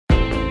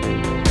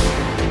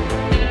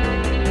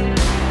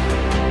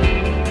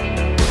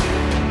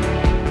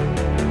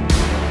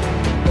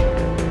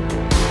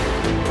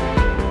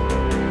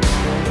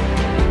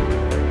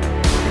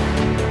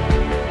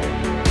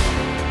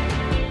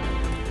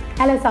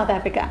South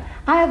Africa.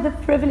 I have the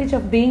privilege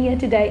of being here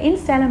today in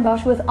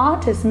Stellenbosch with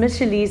artist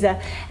Michelle-Lize,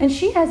 and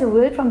she has a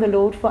word from the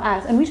Lord for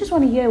us, and we just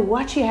want to hear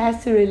what she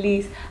has to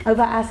release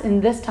over us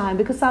in this time,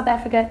 because South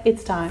Africa,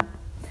 it's time.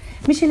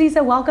 Michelle-Lize,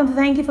 welcome.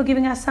 Thank you for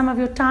giving us some of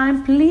your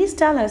time. Please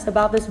tell us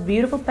about this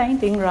beautiful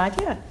painting right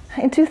here.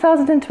 In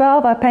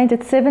 2012, I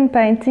painted 7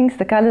 paintings,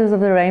 the colors of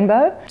the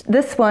rainbow.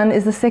 This one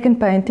is the second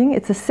painting.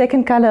 It's the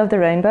second color of the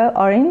rainbow,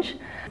 orange.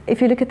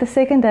 If you look at the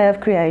second day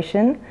of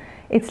creation,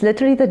 it's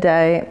literally the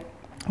day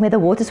where the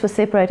waters were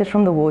separated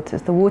from the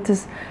waters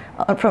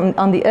from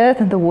on the earth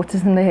and the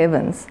waters in the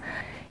heavens.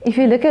 If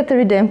you look at the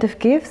redemptive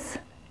gifts,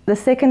 the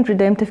second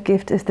redemptive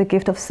gift is the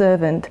gift of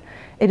servant.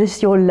 It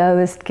is your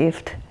lowest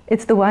gift.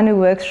 It's the one who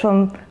works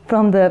from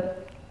the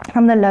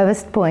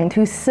lowest point,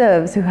 who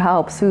serves, who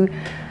helps,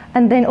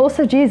 and then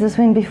also Jesus,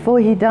 when before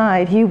he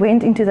died, he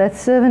went into that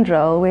servant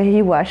role where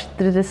he washed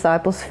the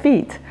disciples'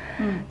 feet.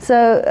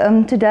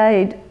 So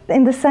today,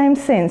 in the same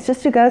sense,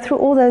 just to go through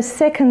all those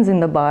seconds in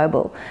the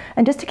Bible,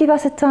 and just to give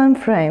us a time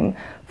frame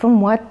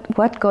from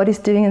what God is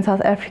doing in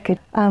South Africa,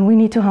 we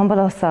need to humble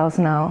ourselves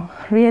now,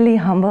 really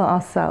humble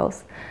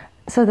ourselves,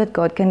 so that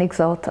God can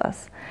exalt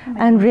us.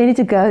 Amen. And really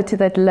to go to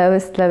that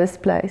lowest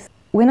place.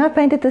 When I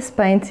painted this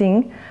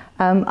painting,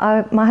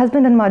 my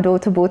husband and my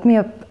daughter bought me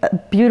a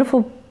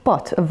beautiful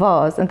pot, a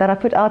vase, and that I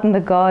put out in the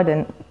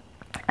garden.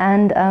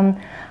 And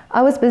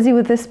I was busy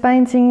with this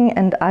painting,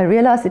 and I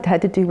realized it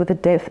had to do with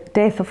the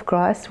death of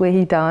Christ, where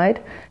he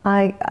died.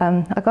 I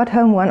got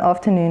home one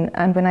afternoon,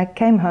 and when I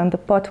came home, the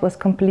pot was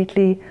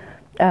completely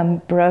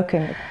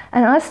broken.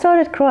 And I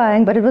started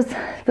crying, but it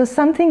was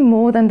something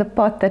more than the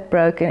pot that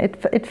broke.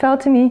 It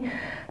felt to me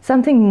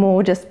something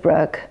more just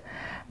broke.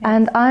 Yes.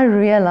 And I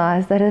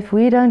realized that if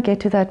we don't get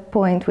to that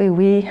point where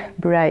we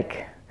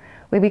break,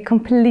 where we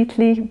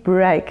completely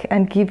break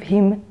and give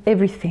him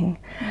everything.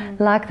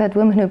 Like that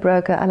woman who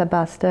broke her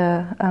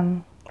alabaster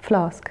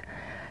flask.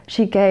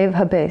 She gave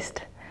her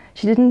best.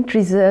 She didn't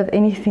reserve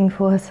anything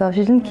for herself.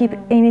 She didn't keep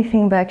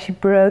anything back. She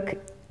broke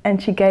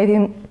and she gave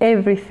him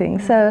everything.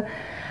 So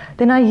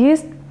then I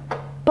used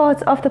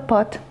parts of the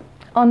pot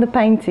on the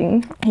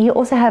painting. You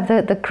also have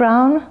the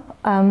crown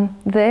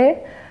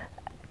there.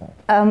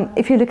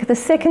 If you look at the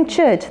second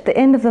church, the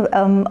end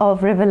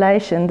of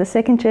Revelation, the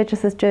second church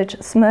is the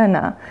church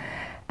Smyrna.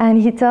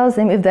 And he tells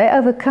them if they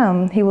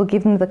overcome, he will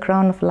give them the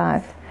crown of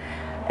life.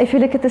 If you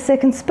look at the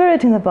second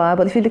spirit in the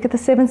Bible, if you look at the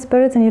 7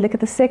 spirits and you look at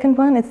the second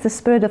one, it's the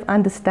spirit of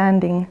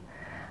understanding.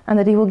 And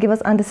that he will give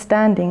us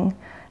understanding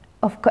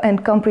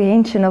and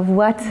comprehension of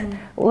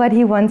what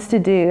he wants to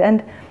do.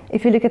 And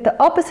if you look at the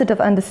opposite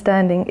of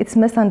understanding, it's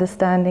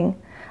misunderstanding.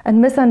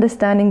 And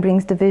misunderstanding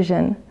brings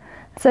division.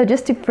 So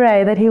just to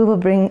pray that he will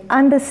bring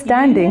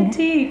understanding.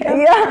 Unity,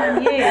 yeah,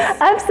 yes.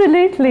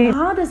 Absolutely.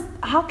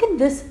 How can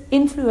this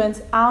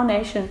influence our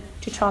nation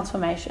to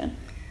transformation?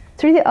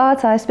 Through the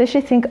arts, I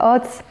especially think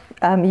arts,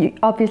 you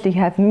obviously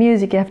have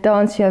music, you have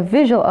dance, you have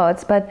visual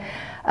arts, but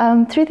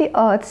through the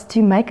arts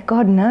to make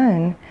God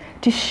known,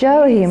 to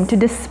show him, to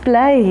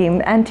display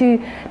him, and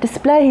to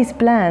display his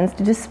plans,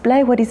 to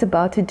display what he's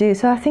about to do.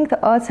 So I think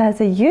the arts has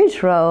a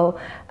huge role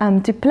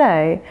to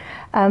play.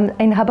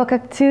 In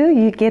Habakkuk 2,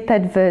 you get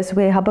that verse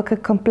where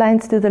Habakkuk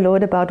complains to the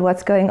Lord about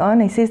what's going on.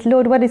 He says,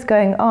 Lord, what is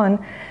going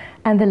on?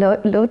 And the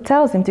Lord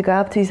tells him to go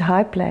up to his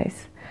high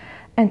place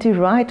and to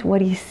write what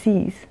he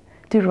sees,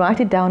 to write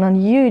it down on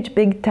huge,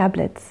 big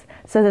tablets,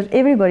 so that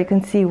everybody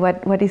can see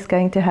what is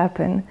going to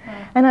happen.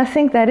 And I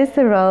think that is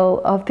the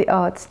role of the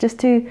arts, just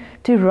to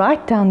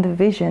write down the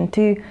vision,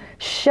 to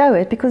show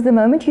it, because the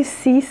moment you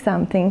see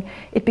something,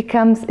 it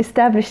becomes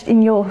established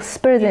in your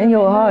spirit and in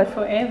your heart.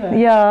 Forever.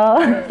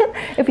 Yeah.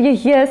 If you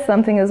hear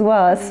something as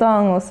well, a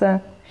song also.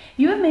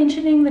 You were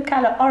mentioning the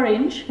color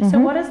orange. So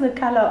what does the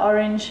color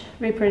orange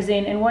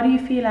represent, and what do you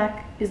feel like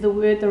is the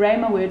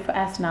Rhema word for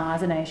us now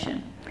as a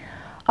nation?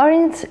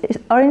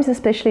 Orange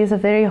especially is a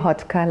very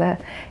hot color.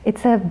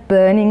 It's a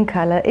burning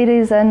color. It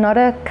is not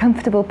a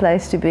comfortable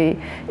place to be.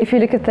 If you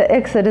look at the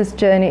Exodus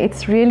journey,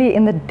 it's really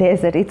in the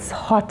desert. It's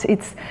hot.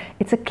 It's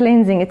a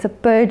cleansing. It's a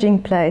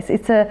purging place.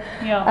 It's a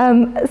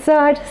so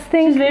I just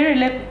think it's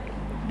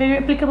very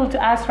applicable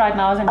to us right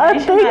now as a I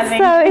nation.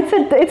 think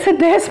so. It's a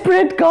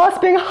desperate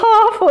gasping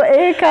for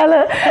air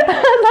color,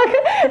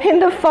 like in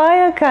the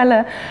fire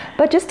color.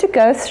 But just to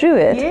go through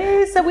it.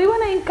 Yes, so we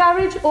want to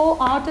encourage all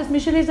artists.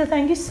 Michelle-Lize,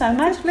 thank you so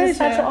much. It's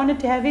such an honor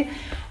to have you.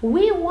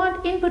 We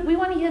want input. We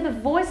want to hear the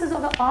voices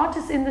of the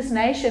artists in this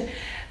nation.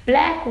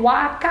 Black,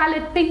 white,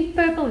 colored, pink,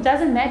 purple, it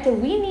doesn't matter.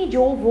 We need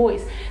your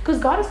voice, because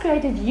God has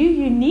created you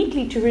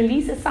uniquely to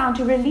release a sound,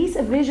 to release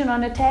a vision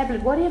on a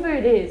tablet, whatever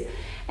it is.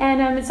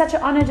 And it's such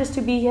an honor just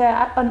to be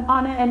here, an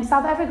honor. And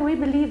South Africa, we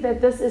believe that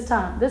this is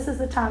time. This is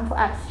the time for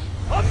us.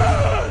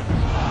 Amen.